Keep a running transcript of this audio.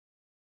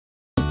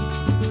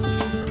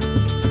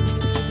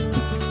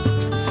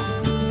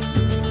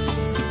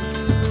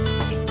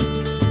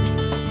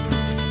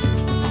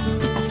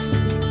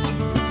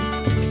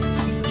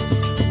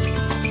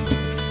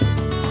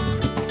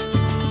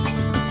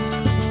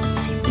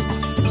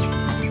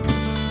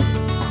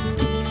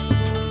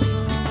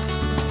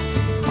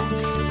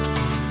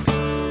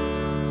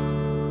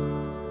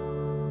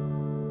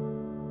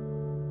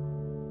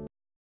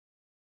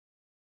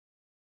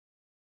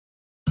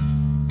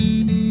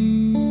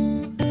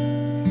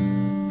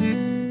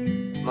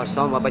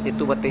A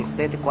Abaetetuba tem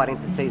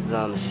 146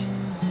 anos.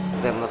 Por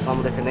exemplo, nós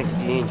somos descendentes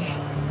de índios.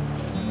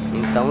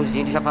 Então os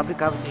índios já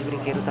fabricavam esses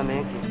brinquedos também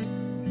aqui.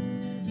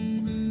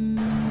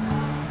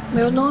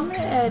 Meu nome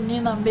é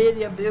Nina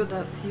Meire Abreu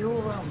da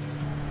Silva.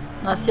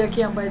 Nasci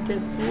aqui em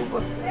Abaetetuba.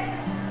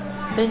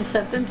 Tenho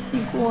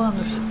 75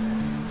 anos.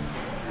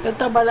 Eu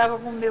trabalhava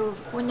com meu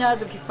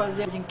cunhado que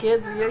fazia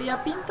brinquedos e eu ia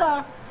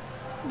pintar.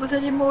 Depois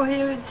ele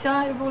morreu, eu disse,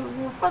 eu vou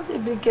fazer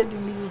brinquedo de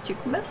Miriti.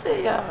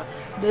 Comecei a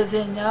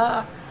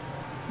desenhar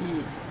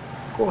e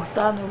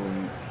cortar no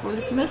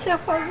coisa, comecei a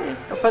fazer.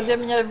 Eu fazia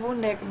minhas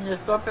bonecas, minhas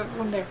próprias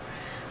bonecas.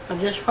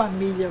 Fazia as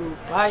famílias, o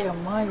pai, a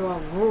mãe, o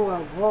avô, a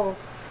avó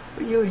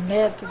e os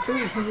netos,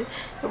 tudo.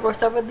 Eu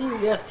gostava de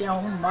ver assim,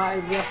 arrumar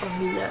e ver a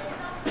família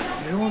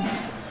juntos.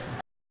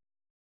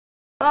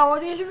 A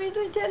origem veio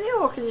do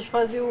interior, que eles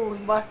faziam os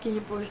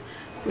barquinhos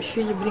para os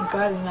filhos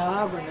brincarem na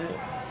água, né?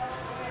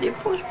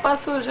 Depois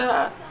passou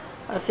já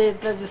a ser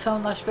tradição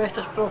nas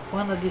festas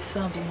profanas de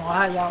santo, no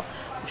arraial.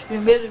 Os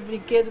primeiros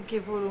brinquedos que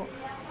foram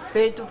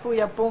feitos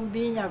foi a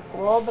pombinha, a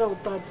cobra, o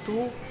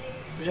tatu,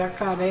 o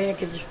jacaré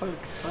que eles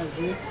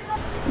faziam.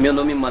 Meu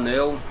nome é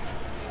Manuel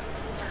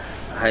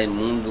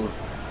Raimundo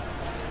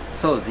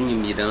Sozinho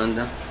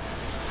Miranda.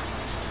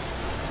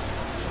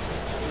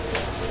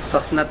 Só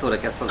assinatura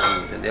que é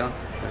sozinho, entendeu?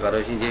 Agora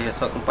hoje em dia eu já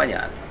sou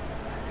acompanhado.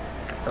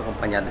 Sou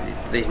acompanhado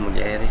de 3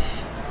 mulheres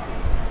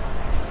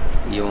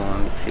e um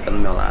homem que fica do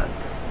meu lado.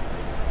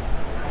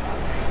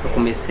 Eu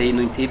comecei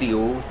no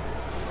interior,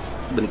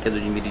 Brinquedo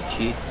de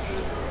Miriti,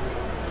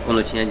 quando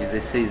eu tinha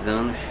 16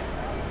 anos.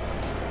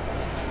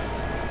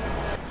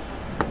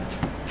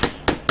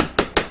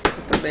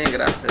 Eu também,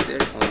 graças a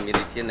Deus, com o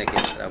Miriti, né, que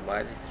ele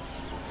trabalha.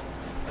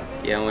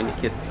 E é onde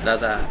que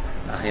traz a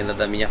renda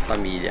da minha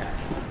família.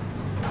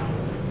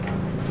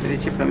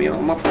 Miriti para mim é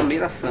uma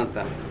palmeira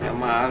santa, é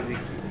uma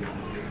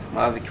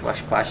ave que faz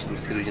parte do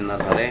Círio de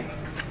Nazaré,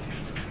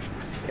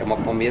 é uma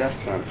palmeira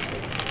santa.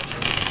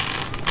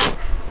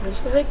 Deixa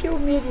eu dizer que o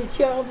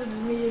Miriti, a árvore do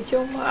Miriti é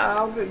uma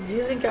árvore,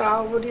 dizem que é a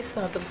árvore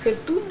santa, porque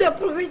tudo é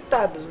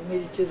aproveitado no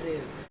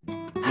Miritizeiro.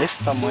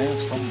 Nesse tamanho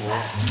são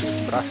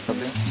bons, o braço está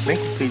bem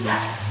comprido.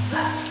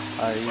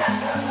 Aí,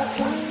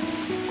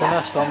 quando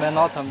elas estão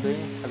menor também,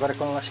 agora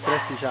quando elas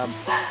crescem já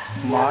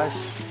mais,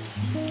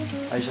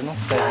 aí já não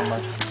serve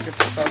mais. Porque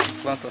por causa de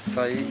planta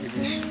açaí,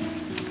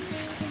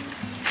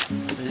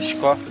 eles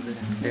cortam,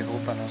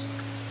 derrubam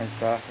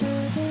as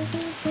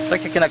árvores. Só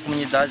que aqui na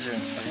comunidade a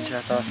gente já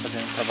estava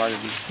fazendo um trabalho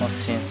de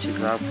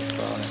conscientizar o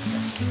pessoal, né?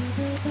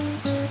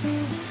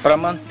 Para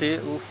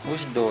manter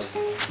os dois,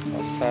 o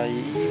açaí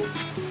e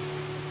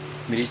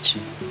o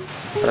miriti,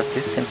 para ter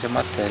sempre a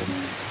matéria.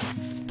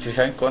 A gente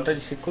já encontra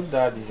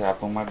dificuldade já,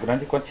 com uma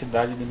grande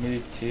quantidade de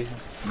miriti,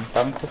 não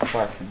está muito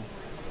fácil, né?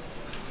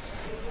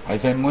 Mas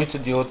vem muito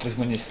de outros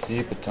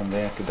municípios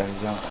também aqui da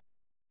região.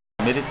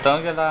 A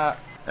Miritanga ela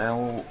é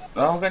uma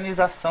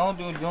organização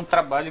de um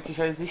trabalho que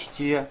já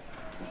existia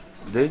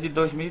desde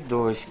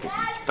 2002, que a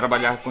gente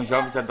trabalhava com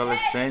jovens e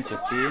adolescentes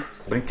aqui.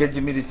 O brinquedo de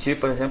Miriti,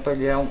 por exemplo,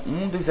 ele é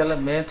um dos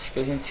elementos que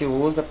a gente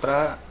usa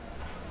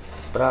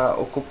para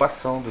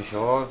ocupação do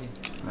jovem,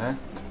 né?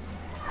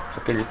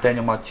 Para que ele tenha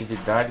uma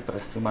atividade para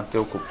se manter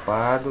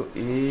ocupado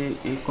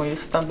e com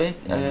isso também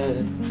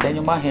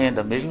tenha uma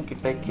renda, mesmo que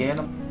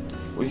pequena.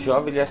 O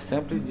jovem ele é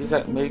sempre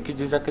meio que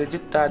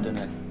desacreditado,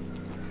 né?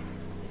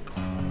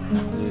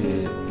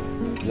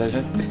 E a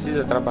gente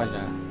precisa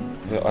trabalhar,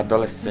 o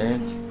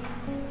adolescente,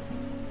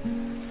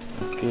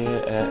 porque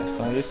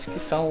são esses que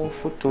são o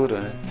futuro,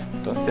 né?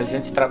 Então se a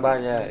gente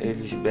trabalhar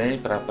eles bem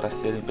para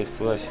serem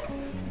pessoas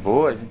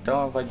boas,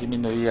 então vai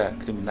diminuir a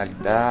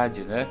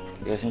criminalidade, né?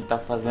 E a gente está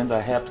fazendo a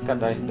réplica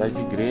das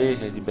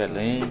igrejas de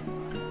Belém,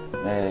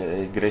 né?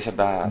 A igreja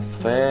da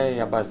Fé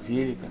e a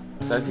Basílica.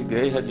 Essas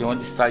igrejas de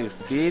onde sai o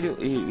Círio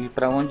e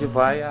para onde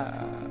vai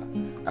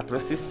a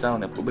procissão,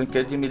 né? O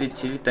brinquedo de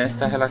Miriti tem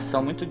essa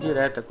relação muito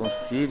direta com o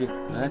Círio,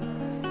 né?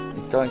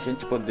 Então a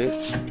gente poder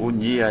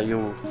unir aí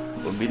o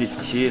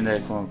Miriti,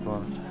 né?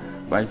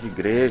 com as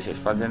igrejas,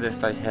 fazendo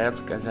essas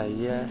réplicas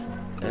aí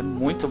é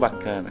muito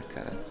bacana,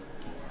 cara.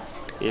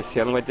 Esse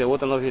ano vai ter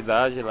outra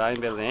novidade lá em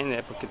Belém,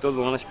 né? Porque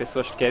todo ano as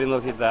pessoas querem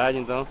novidade,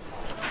 então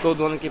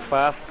todo ano que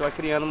passa estou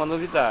criando uma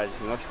novidade.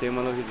 Nós temos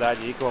uma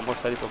novidade aí que eu vou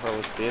mostrar para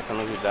você, essa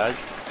novidade.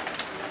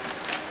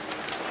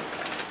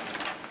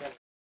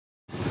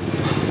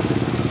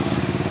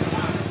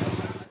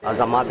 A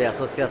ASAMAB é a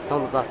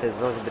Associação dos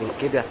Artesãos de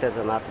Brinquedo e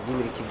Artesanato de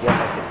Miriti de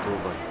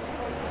Abaetetuba.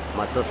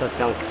 Uma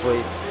associação que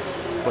foi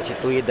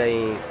constituída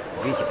em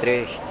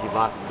 23 de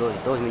março de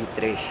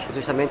 2003,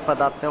 justamente para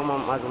dar até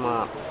mais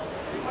uma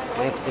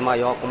ênfase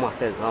maior como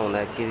artesão,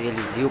 né? Que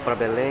eles iam para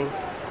Belém,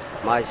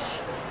 mas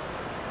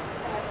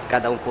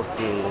cada um por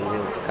si,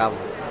 não ficava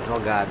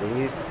jogado.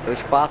 E o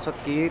espaço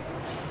aqui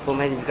foi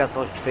uma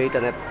reivindicação feita,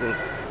 né? Porque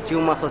tinha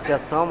uma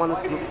associação, mas não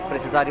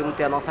precisaríamos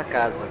ter a nossa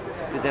casa.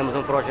 Fizemos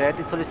um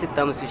projeto e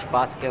solicitamos esse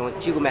espaço, que é um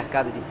antigo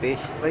mercado de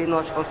peixe, e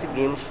nós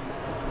conseguimos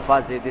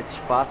fazer desse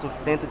espaço um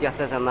centro de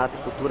artesanato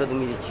e cultura do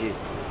Miriti.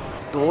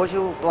 Então, hoje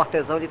o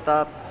artesão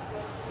está,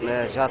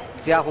 né, já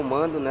se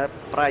arrumando, né,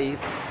 para ir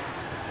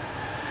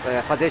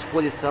fazer a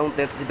exposição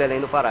dentro de Belém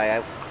do Pará.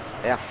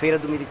 É a Feira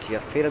do Miriti, a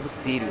Feira do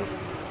Círio,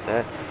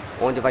 né?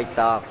 Onde vai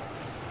estar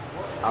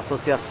a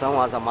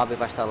associação Asa Amável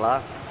vai estar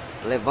lá,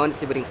 levando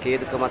esse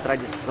brinquedo, que é uma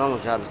tradição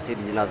já do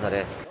Círio de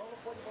Nazaré.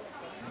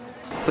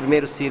 O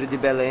primeiro Círio de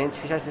Belém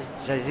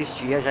já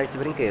existia esse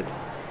brinquedo.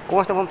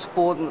 Consta, vamos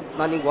supor,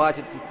 na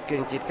linguagem que a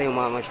gente tem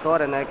uma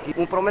história, né, que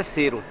um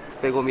promesseiro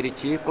pegou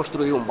Miriti,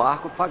 construiu um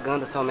barco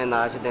pagando essa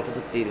homenagem dentro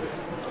do Círio.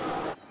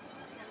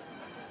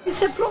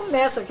 Isso é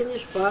promessa que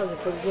eles fazem,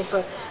 por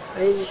exemplo,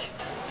 para eles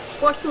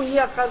construir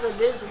a casa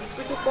deles,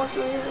 depois de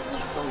construir, eles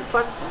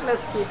fazem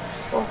promessa que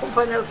vão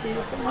acompanhar o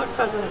Círio com uma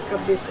casa na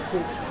cabeça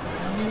deles,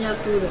 uma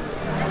miniatura.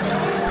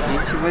 A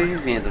gente vai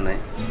vivendo, né?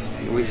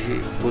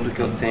 Hoje tudo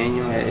que eu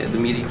tenho é do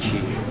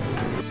Miriti.